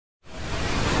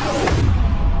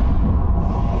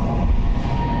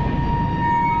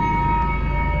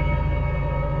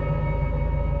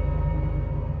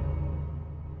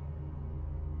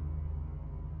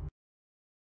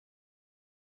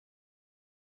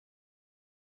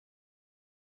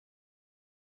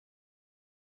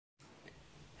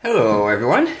Hello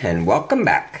everyone, and welcome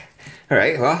back.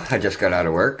 Alright, well, I just got out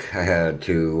of work. I had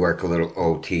to work a little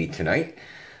OT tonight,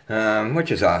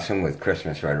 which is awesome with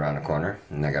Christmas right around the corner.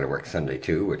 And I got to work Sunday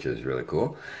too, which is really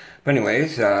cool. But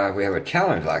anyways, we have a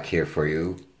challenge lock here for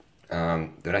you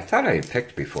that I thought I had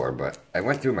picked before, but I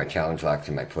went through my challenge locks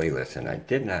in my playlist and I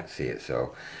did not see it,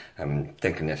 so I'm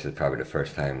thinking this is probably the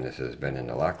first time this has been in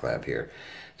the lock lab here.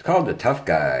 It's called The Tough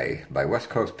Guy by West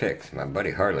Coast Picks, my buddy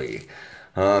Harley.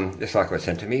 This lock was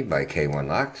sent to me by K1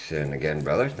 Locks, and again,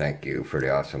 brother, thank you for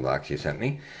the awesome locks you sent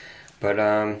me. But,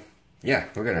 yeah,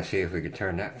 we're going to see if we can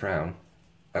turn that frown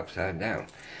upside down.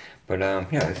 But,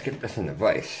 yeah, let's get this in the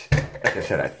vise. Like I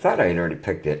said, I thought I had already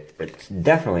picked it. It's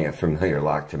definitely a familiar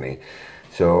lock to me.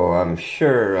 So I'm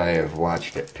sure I have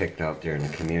watched it picked out there in the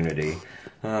community.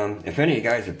 If any of you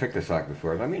guys have picked this lock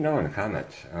before, let me know in the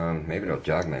comments. Maybe it'll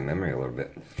jog my memory a little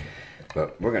bit.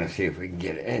 But we're going to see if we can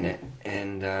get in it.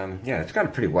 And, yeah, it's got a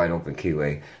pretty wide open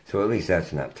keyway, so at least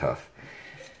that's not tough.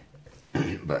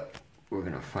 But we're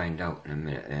going to find out in a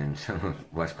minute. And some of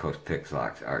West Coast Picks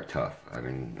locks are tough. I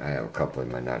mean, I have a couple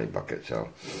in my naughty bucket, so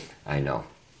I know.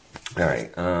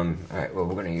 Alright, well,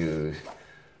 we're going to use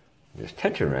this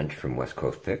tension wrench from West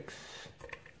Coast Picks.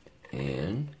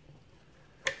 And,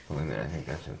 oh, wait a minute, I think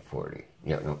that's in 40.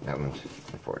 Yeah, no, that one's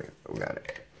in 40. We got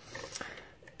it.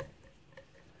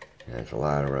 That's a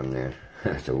lot of room there.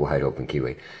 That's a wide open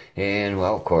keyway. And,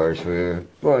 well, of course, we're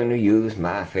going to use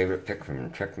my favorite pick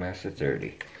from Trickmaster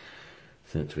 30.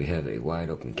 Since we have a wide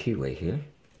open keyway here,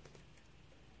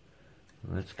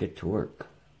 let's get to work.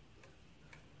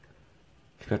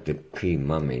 It's got the key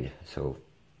mummied, so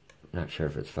I'm not sure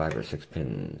if it's 5 or 6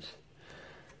 pins.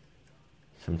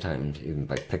 Sometimes, even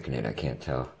by picking it, I can't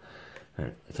tell.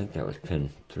 Right, I think that was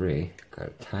pin 3. Got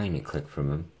a tiny click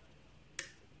from him.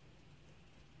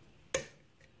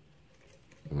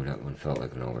 Ooh, that one felt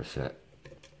like an overset.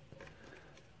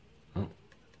 Oh,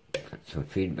 got some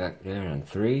feedback there on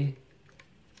 3.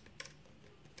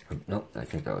 Oh, nope, I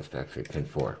think that was actually pin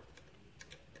 4.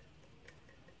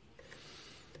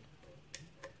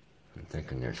 I'm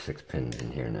thinking there's 6 pins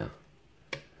in here now.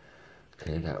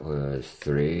 Okay, that was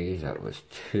 3, that was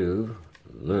 2.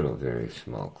 Little, very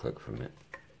small click from it.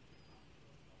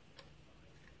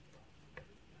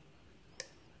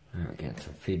 Alright, getting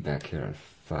some feedback here on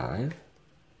 5.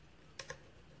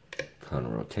 Counter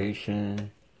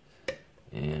rotation,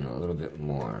 and a little bit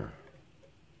more.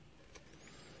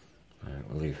 Alright,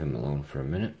 we'll leave him alone for a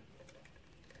minute.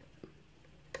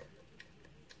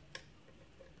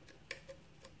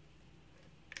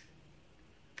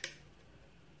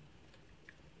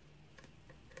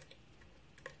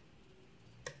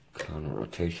 Counter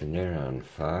rotation there on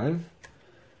 5.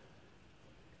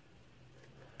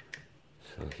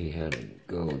 So he had to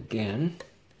go again.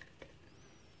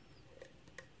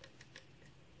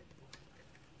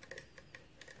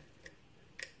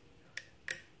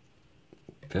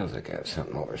 Feels like I have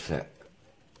something overset.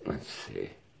 Let's see.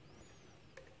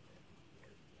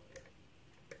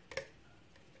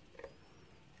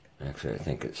 Actually, I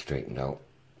think it's straightened out.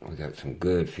 We got some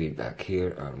good feedback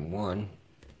here on 1.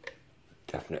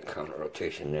 Definite counter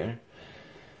rotation there.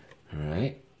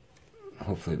 Alright.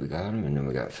 Hopefully we got him. And then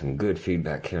we got some good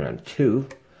feedback here on 2.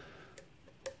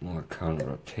 More counter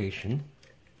rotation.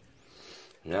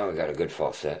 Now we got a good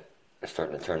false set. It's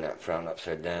starting to turn that frown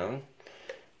upside down.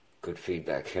 Good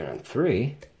feedback here on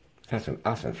 3. Got some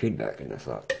awesome feedback in this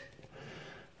lock.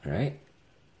 Alright.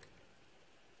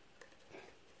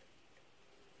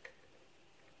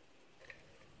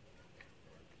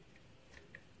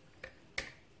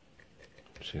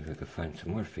 See if we can find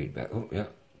some more feedback. Oh, yeah.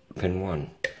 Pin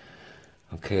 1.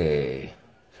 Okay.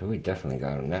 So we definitely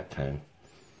got him that time.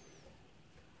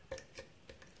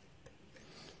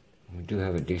 We do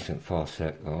have a decent false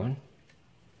set going.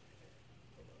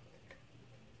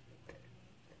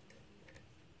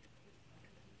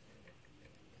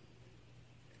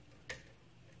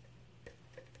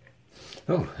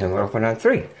 Oh, and we're open on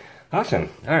 3. Awesome.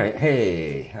 Alright,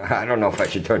 hey. I don't know if I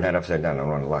should turn that upside down. I don't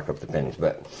want to lock up the pins,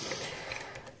 but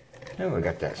oh, we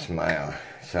got that smile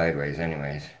sideways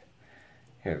anyways.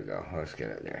 Here we go. Let's get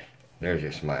it there. There's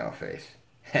your smile face.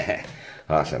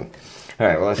 Awesome.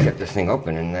 Alright, well, let's get this thing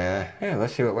open and, yeah,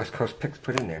 let's see what West Coast Picks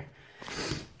put in there.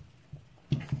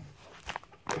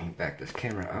 Back this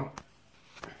camera out.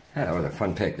 Yeah, that was a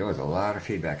fun pick. There was a lot of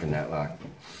feedback in that lock.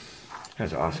 That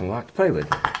was an awesome lock to play with.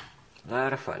 A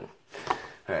lot of fun.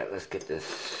 Alright, let's get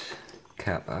this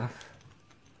cap off.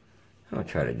 I'm going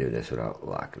to try to do this without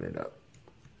locking it up.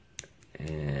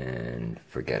 And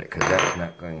forget it, because that's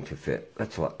not going to fit.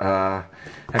 Let's,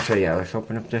 actually, yeah, let's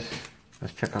open up this.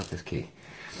 Let's check out this key.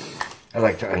 I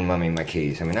like to unmummy my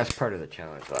keys. I mean, that's part of the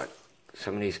challenge lock.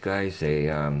 some of these guys, they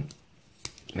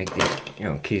make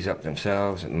these, keys up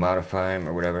themselves and modify them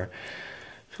or whatever.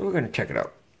 So we're going to check it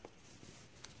out.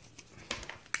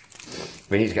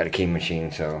 But he's got a key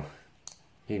machine, so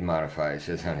he modifies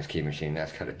his on his key machine.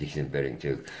 That's got a decent bitting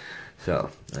too. So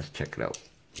let's check it out.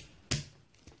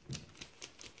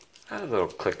 A little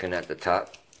clicking at the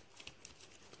top,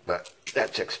 but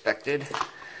that's expected.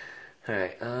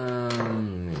 Alright, let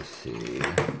me see.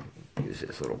 Use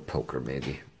this little poker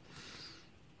maybe.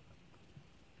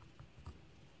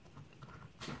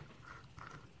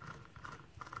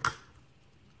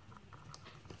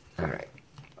 Alright,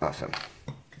 awesome.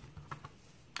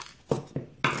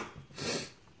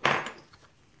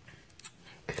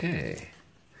 Okay.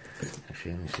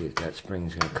 Actually, let me see if that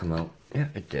spring's going to come out. Yeah,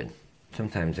 it did.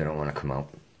 Sometimes they don't want to come out.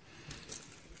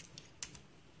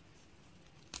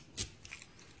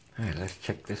 Alright, let's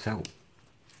check this out.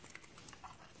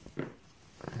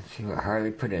 Let's see what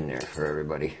Harley put in there for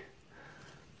everybody.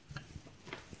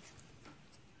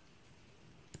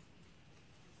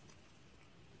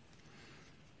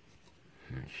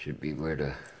 It should be where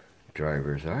the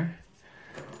drivers are.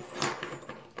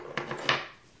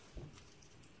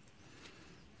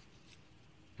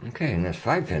 Okay, and there's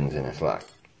 5 pins in this lock.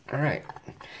 Alright.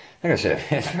 Like I said,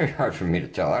 it's very hard for me to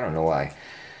tell. I don't know why.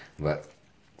 But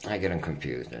I get them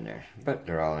confused in there. But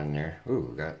they're all in there. Ooh,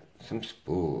 we got some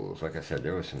spools. Like I said,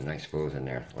 there was some nice spools in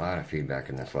there. A lot of feedback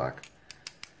in this lock.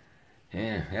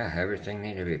 Yeah, everything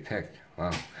needed to be picked.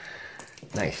 Wow.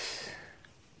 Nice.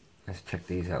 Let's check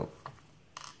these out.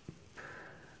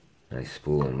 Nice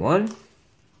spool in 1.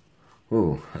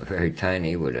 Ooh, very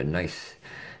tiny with a nice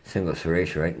single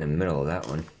serration right in the middle of that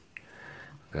one.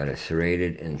 Got it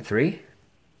serrated in 3.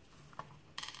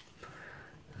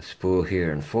 A spool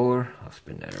here in 4. I'll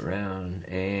spin that around.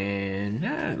 And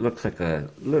it looks like a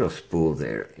little spool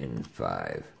there in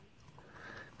 5.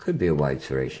 Could be a wide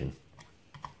serration.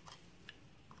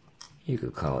 You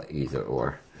could call it either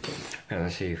or. Now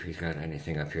let's see if he's got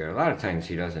anything up here. A lot of times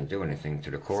he doesn't do anything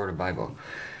to the core of the Bible.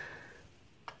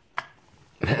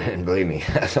 And believe me,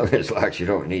 some of his locks you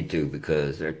don't need to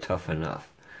because they're tough enough.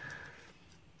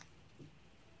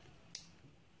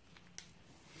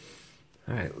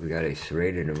 Alright, we got a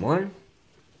serrated in 1.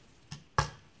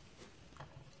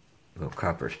 Little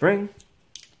copper spring.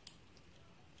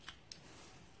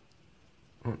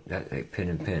 Oh, that's a pin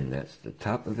and pin. That's the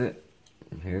top of it.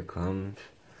 And here comes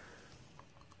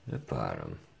the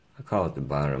bottom. I call it the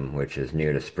bottom, which is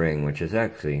near the spring, which is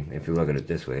actually, if you look at it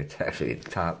this way, it's actually the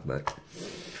top, but...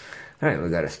 Alright, we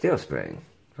got a steel spring.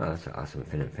 Oh, that's an awesome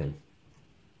pin and pin.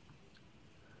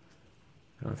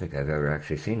 I don't think I've ever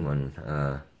actually seen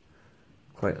one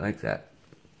quite like that.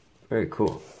 Very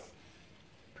cool.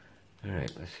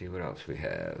 Alright, let's see what else we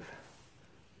have.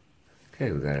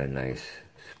 Okay, we got a nice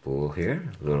spool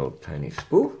here. A little tiny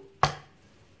spool.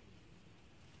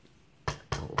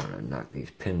 Don't want to knock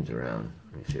these pins around.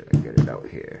 Let me see if I can get it out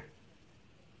here.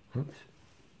 Oops.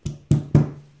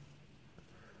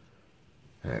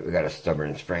 Alright, we got a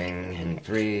stubborn spring in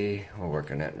 3. We'll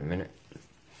work on that in a minute.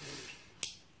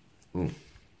 Ooh.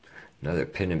 Another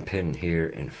pin and pin here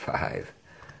in 5.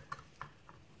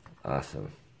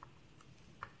 Awesome.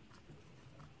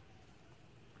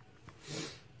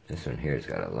 This one here's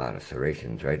got a lot of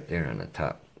serrations right there on the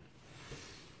top.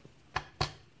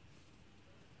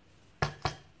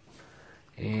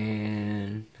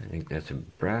 And I think that's a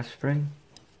brass spring.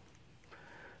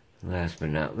 Last but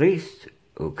not least,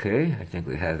 okay, I think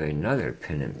we have another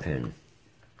pin and pin.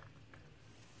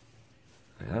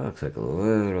 That looks like a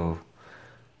little...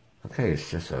 Okay, it's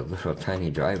just a little tiny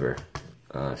driver.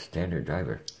 Standard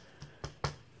driver.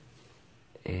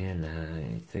 And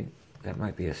I think that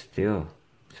might be a steel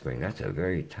spring. That's a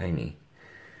very tiny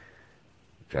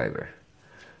driver.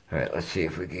 Alright, let's see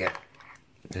if we can get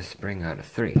this spring out of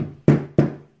 3.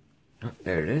 Oh,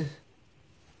 there it is.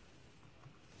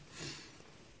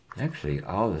 Actually,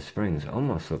 all the springs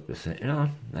almost look the same.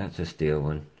 No, that's a steel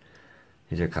one.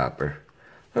 These are copper.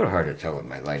 A little hard to tell with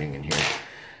my lighting in here.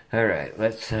 Alright,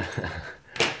 let's...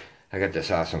 I got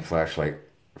this awesome flashlight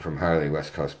from Harley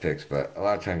West Coast Picks, but a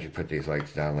lot of times you put these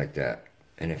lights down like that.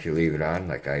 And if you leave it on,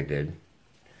 like I did,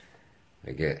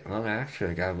 they get... Well,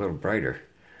 actually, it got a little brighter.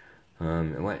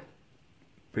 It went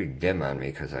pretty dim on me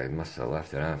because I must have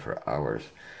left it on for hours.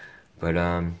 But,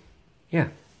 yeah,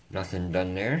 nothing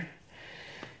done there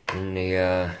in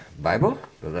the Bible.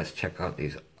 But let's check out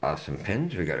these awesome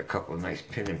pins. We got a couple of nice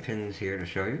pin and pins here to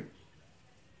show you.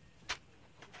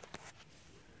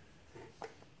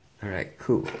 Alright,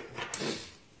 cool.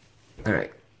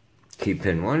 Alright, key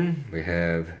pin 1, we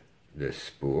have this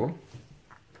spool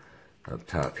up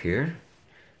top here.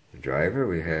 The driver,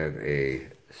 we have a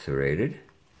serrated.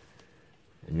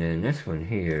 And then this one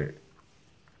here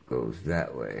goes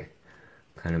that way.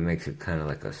 Kind of makes it kind of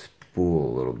like a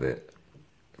spool a little bit.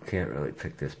 Can't really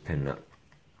pick this pin up,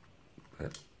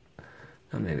 but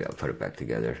maybe I'll put it back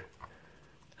together.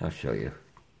 I'll show you.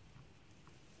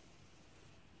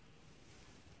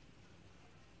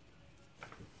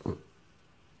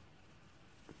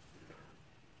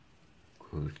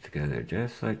 Glues together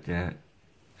just like that,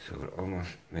 so it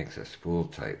almost makes a spool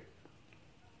type.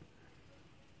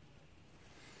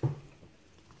 At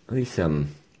least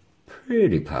I'm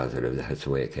pretty positive that's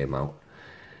the way it came out.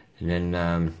 And then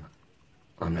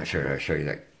I'm not sure I'll show you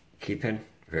that key pin,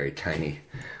 very tiny,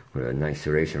 with a nice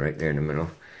serration right there in the middle.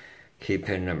 Key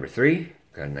pin number 3,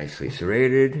 got nicely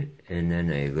serrated, and then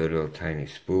a little tiny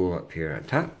spool up here on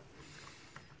top.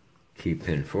 Key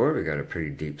pin 4, we got a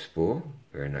pretty deep spool,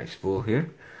 very nice spool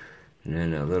here. And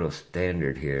then a little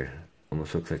standard here,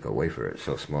 almost looks like a wafer, it's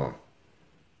so small.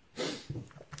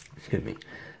 Excuse me.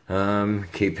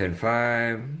 Key pin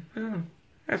 5, oh,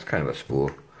 that's kind of a spool.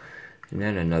 And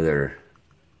then another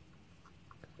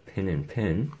pin and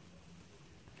pin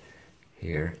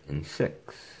here in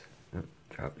 6. Oh,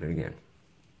 dropped it again.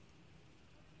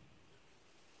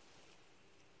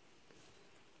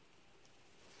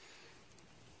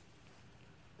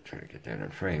 Try to get that in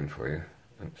frame for you.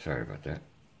 Oh, sorry about that.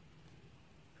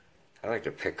 I like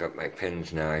to pick up my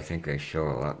pins now. I think they show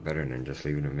a lot better than just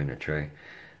leaving them in a tray.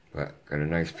 But got a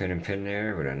nice pin and pin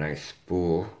there with a nice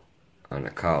spool on the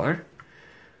collar.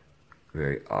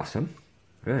 Very awesome.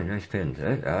 Really nice pins.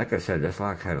 Like I said, this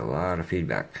lock had a lot of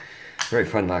feedback. Very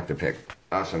fun lock to pick.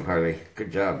 Awesome, Harley.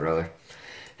 Good job, brother.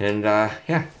 And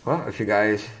yeah, well, if you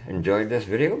guys enjoyed this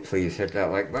video, please hit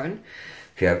that like button.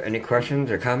 If you have any questions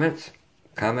or comments,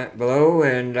 comment below.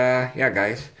 And yeah,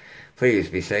 guys, please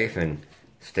be safe and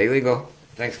stay legal.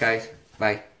 Thanks, guys.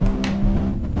 Bye.